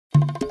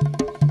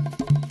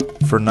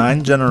For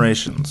 9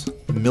 generations,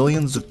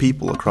 millions of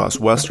people across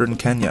western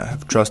Kenya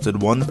have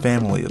trusted one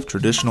family of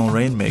traditional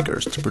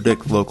rainmakers to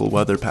predict local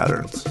weather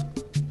patterns.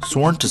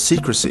 Sworn to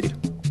secrecy,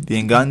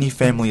 the Nganyi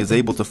family is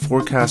able to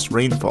forecast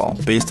rainfall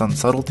based on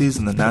subtleties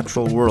in the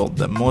natural world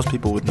that most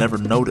people would never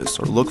notice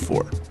or look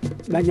for.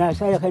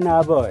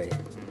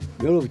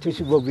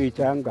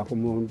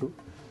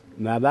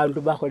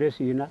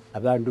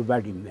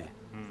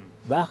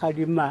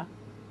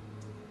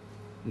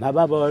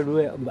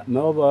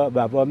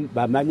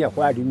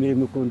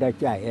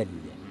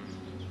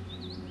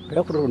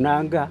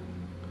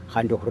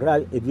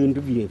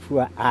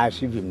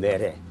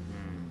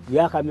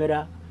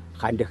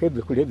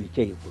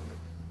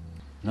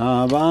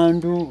 Na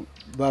bandu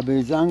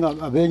babezanga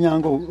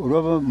abenyanga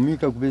uroba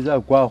mika kubeza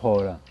kwa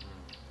hora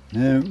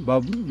ne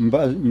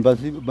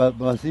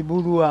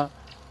basibulwa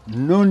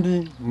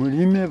nondi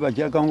mulime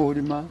bajaka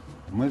ngulima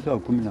mwezi wa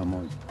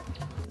 11.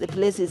 The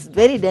place is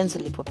very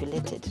densely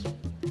populated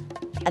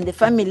and the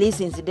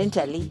families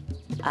incidentally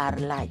are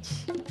large.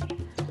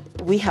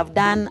 We have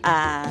done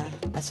a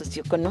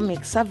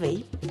socioeconomic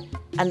survey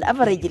and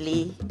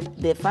averagely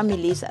the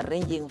families are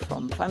ranging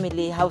from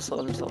family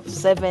households of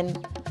 7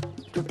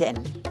 to 10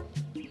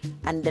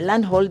 and the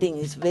land holding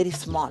is very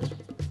small.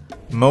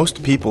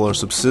 Most people are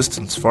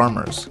subsistence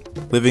farmers,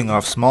 living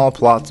off small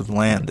plots of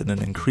land in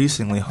an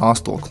increasingly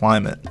hostile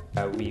climate.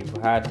 We've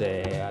had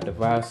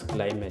adverse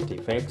climate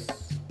effects,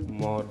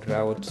 more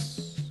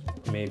droughts,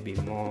 maybe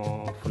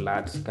more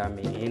floods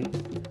coming in,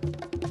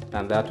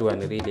 and that one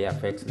really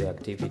affects the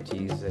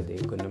activities, the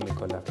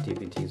economical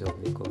activities of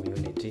the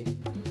community.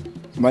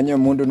 Manya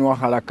mundu nwa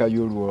halaka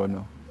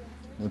yuluono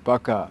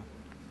mpaka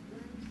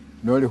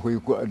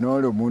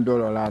noli mundu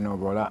lolano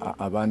bola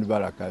abantu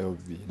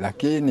balakayobi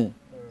lakini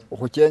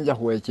okuchenja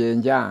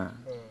kuwechenja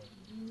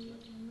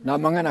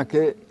namangana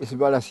ke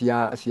isibala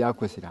siya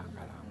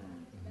kwesirangala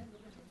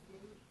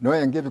no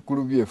yange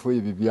bikulu byefu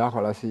ibi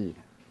byakola si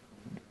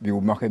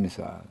biumake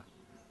misala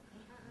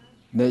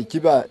ne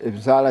kiba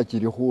ebisala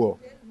kiri huo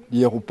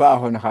liye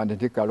kupaho na khande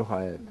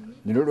tikaluha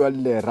nilo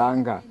lwalile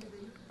ranga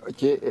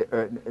ke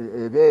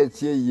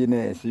ebetse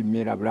yine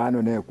simira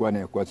brano ne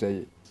kwa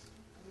sai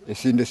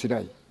esinde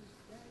sirai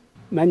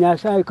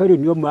manyasa ikori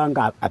nyo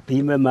mwanga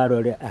apime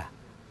marore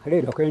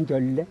lero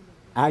kenjolle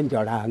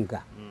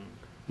anjolanga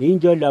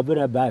injolla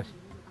bura bas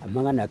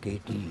amangana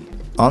keti.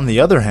 On the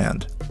other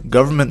hand,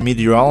 government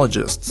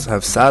meteorologists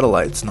have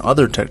satellites and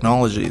other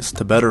technologies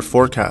to better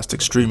forecast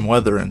extreme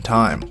weather in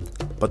time,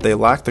 but they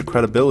lack the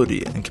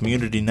credibility and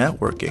community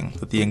networking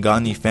that the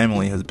Nganyi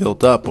family has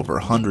built up over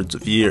hundreds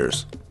of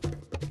years.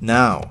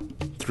 Now,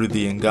 through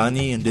the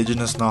Nganyi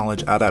Indigenous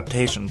Knowledge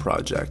Adaptation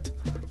project,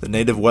 the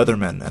native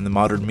weathermen and the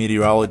modern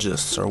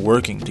meteorologists are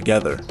working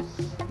together.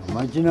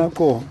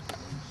 Majinako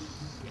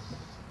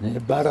ne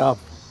barab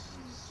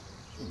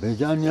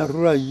bejanya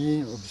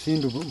rurayi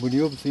obsindu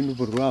buli obsindu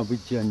burwa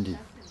buchandi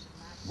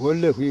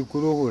bolle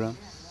kwikurura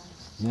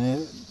ne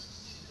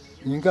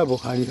inga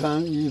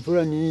bokhalikan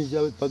ifura ni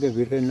ja page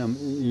virena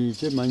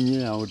iche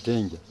manye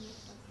autenja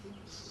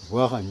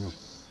wakhanyo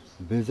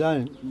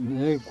bezan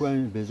ne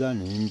kwan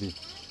bezan imbi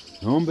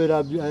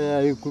nombera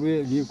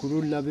ikuru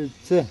likurula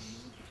betse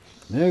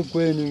ne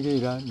kwen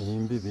ngira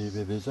imbi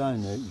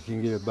bezan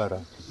ikingire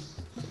bara.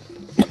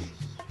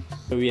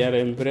 We are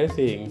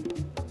embracing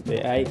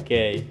the IK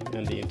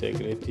and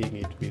integrating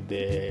it with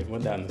the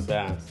modern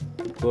science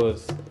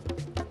because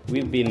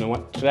we've been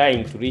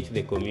trying to reach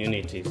the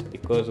communities,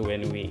 because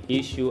when we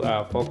issue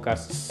our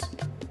forecasts,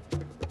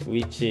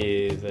 which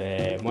is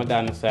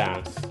modern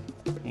science,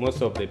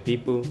 most of the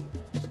people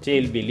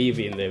still believe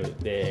in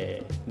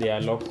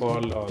their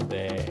local or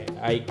the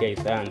IK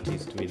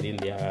scientists within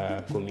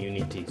their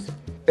communities.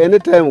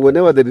 Anytime,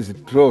 whenever there is a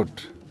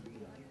drought,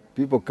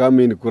 people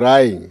come in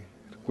crying,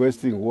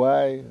 questioning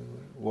why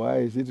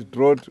is it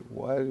drought,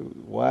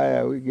 why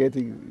are we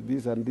getting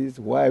this and this,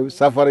 why are we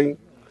suffering?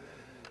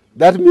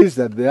 That means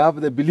that they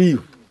have the belief.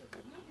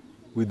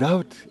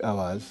 Without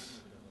ours,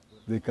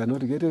 they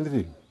cannot get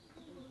anything.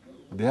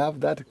 They have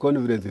that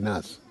confidence in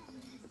us.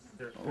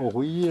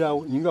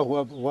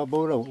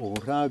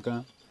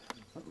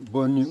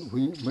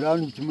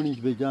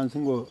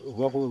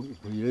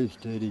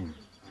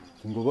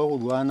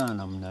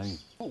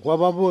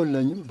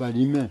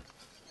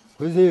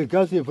 Kwese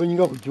kasi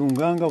efanyika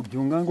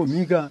kuchunganga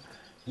mika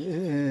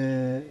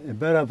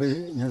bara pe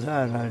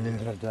nyasara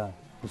lerata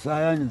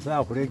kusaya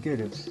nyasa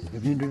kurekere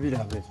ebindu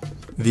birabe.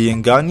 The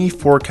Nganyi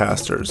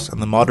forecasters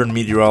and the modern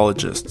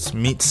meteorologists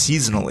meet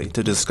seasonally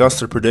to discuss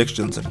their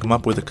predictions and come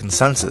up with a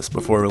consensus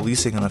before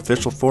releasing an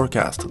official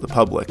forecast to the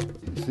public.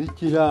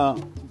 Sikira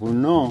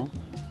buno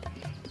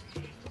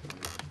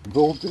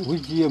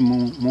bujiye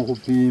mu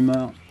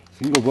kupima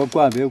singo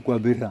bakwabe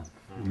kwabira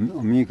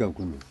omika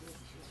kuno.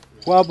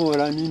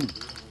 Kwabora nini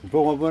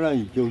mpoko bora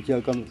icho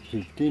chaka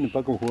 15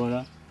 paka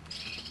hora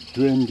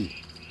 20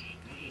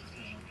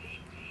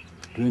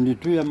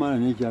 22 ya mara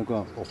ni chaka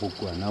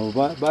okukwa na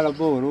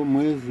baraboro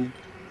mwezi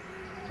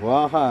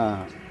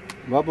waha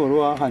baboro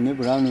waha ne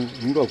brano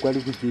ngo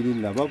kwali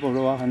kuchirila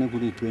baboro waha ne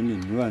kuli 20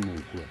 niwane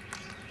kwa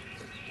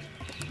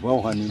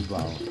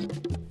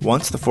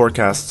Once the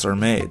forecasts are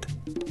made,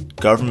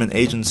 government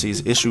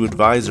agencies issue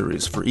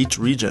advisories for each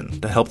region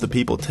to help the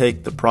people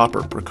take the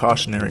proper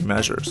precautionary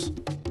measures.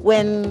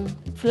 When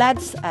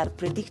floods are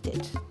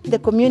predicted, the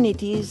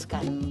communities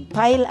can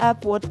pile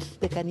up what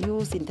they can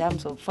use in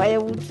terms of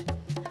firewood.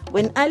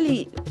 When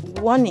early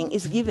warning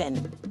is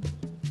given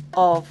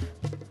of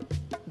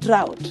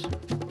drought,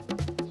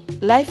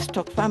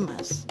 livestock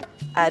farmers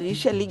are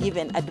usually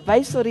given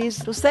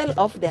advisories to sell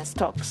off their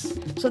stocks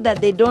so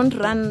that they don't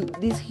run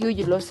these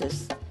huge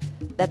losses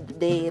that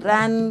they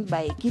run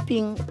by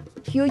keeping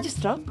huge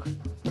stock,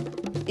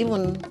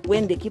 even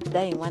when they keep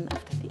dying one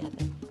after the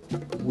other.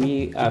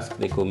 We ask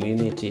the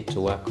community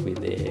to work with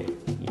the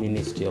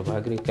Ministry of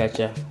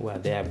Agriculture, where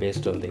they are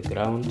based on the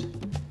ground,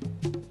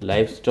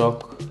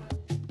 livestock,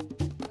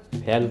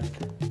 health.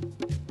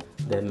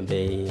 Then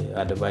they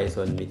advise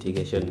on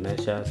mitigation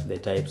measures, the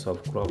types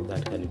of crop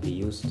that can be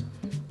used,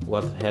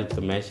 what health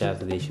measures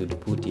they should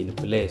put in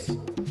place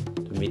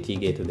to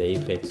mitigate the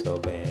effects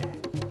of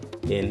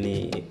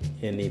any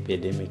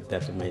epidemic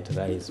that might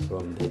rise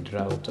from the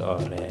drought or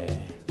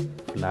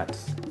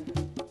floods.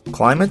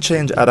 Climate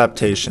change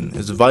adaptation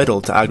is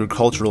vital to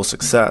agricultural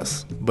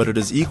success, but it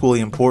is equally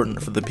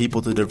important for the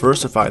people to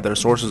diversify their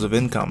sources of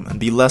income and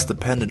be less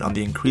dependent on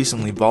the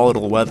increasingly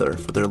volatile weather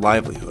for their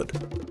livelihood.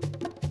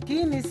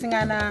 Kini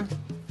singana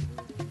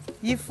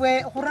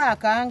ifwe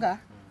hurakanga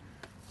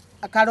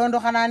akalondo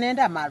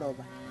hananenda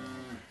maroba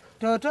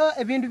toto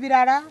ebindu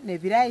birara ne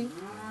birai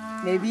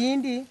ne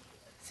bindi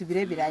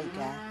sibire birai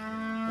ka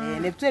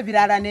neptwe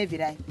birara ne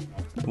birai.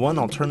 One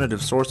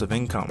alternative source of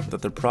income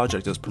that the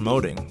project is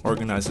promoting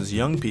organizes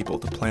young people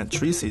to plant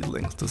tree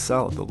seedlings to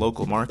sell at the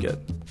local market.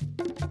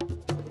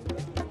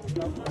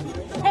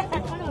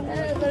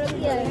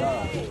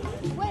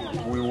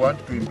 We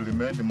want to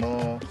implement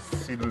more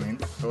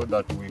seedlings so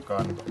that we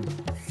can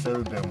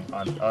sell them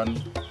and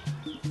earn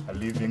a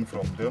living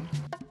from them.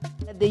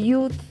 The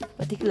youth,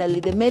 particularly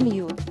the male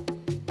youth,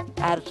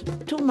 are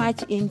too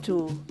much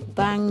into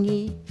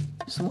bangi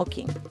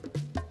smoking.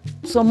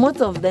 So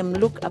most of them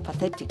look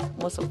apathetic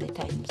most of the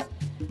times.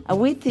 And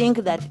we think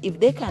that if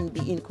they can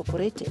be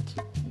incorporated,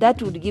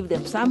 that would give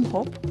them some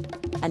hope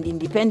and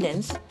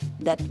independence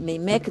that may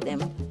make them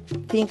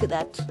think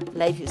that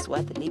life is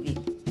worth living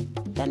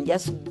than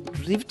just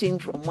drifting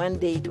from one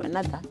day to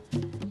another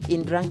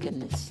in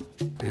drunkenness.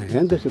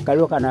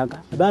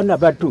 Abana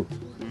batu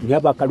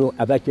nyabakalo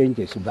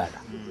abachenje subara.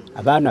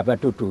 Abana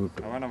batu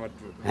tutu.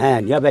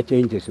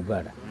 Nyabachenje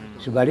subara.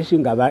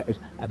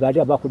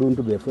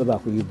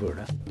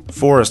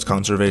 Forest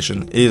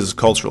conservation is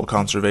cultural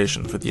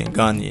conservation for the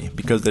Nganyi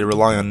because they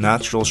rely on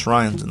natural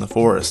shrines in the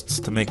forests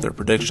to make their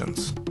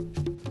predictions.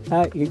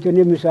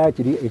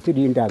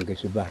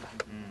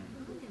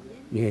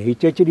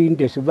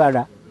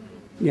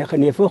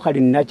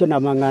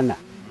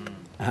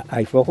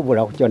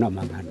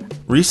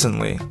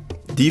 Recently,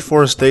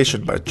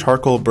 deforestation by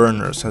charcoal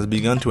burners has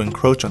begun to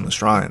encroach on the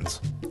shrines.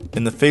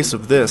 In the face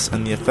of this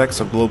and the effects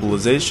of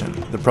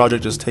globalization, the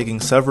project is taking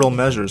several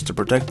measures to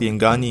protect the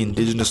Nganyi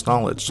indigenous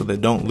knowledge so they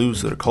don't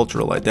lose their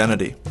cultural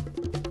identity.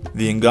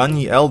 The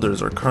Nganyi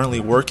elders are currently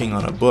working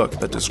on a book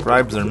that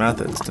describes their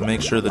methods to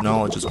make sure the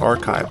knowledge is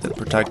archived and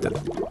protected.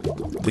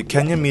 The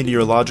Kenya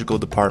Meteorological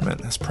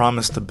Department has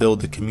promised to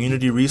build a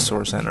community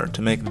resource center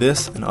to make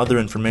this and other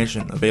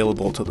information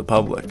available to the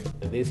public.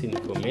 This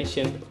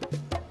information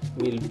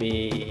will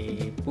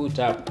be put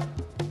up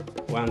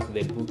once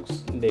the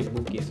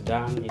book is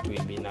done. It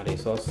will be in a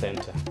resource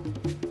center.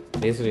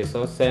 This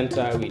resource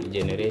center will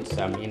generate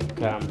some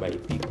income by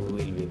people who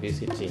will be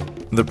visiting.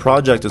 The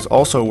project is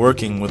also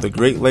working with the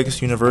Great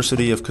Lakes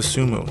University of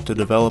Kisumu to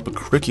develop a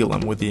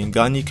curriculum with the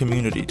Nganyi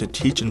community to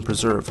teach and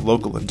preserve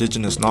local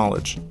indigenous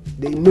knowledge.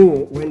 They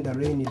know when the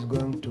rain is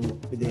going to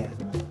be there,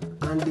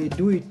 and they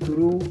do it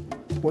through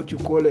what you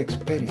call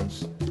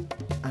experience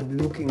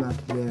and looking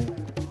at the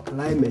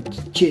climate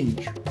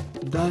change.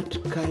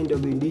 That kind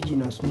of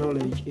indigenous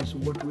knowledge is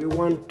what we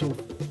want to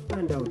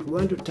find out. We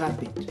want to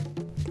tap it.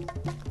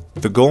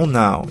 The goal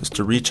now is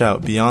to reach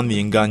out beyond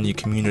the Nganyi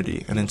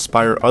community and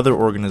inspire other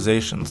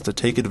organizations to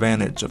take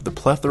advantage of the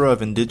plethora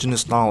of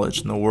indigenous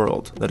knowledge in the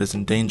world that is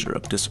in danger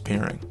of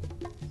disappearing.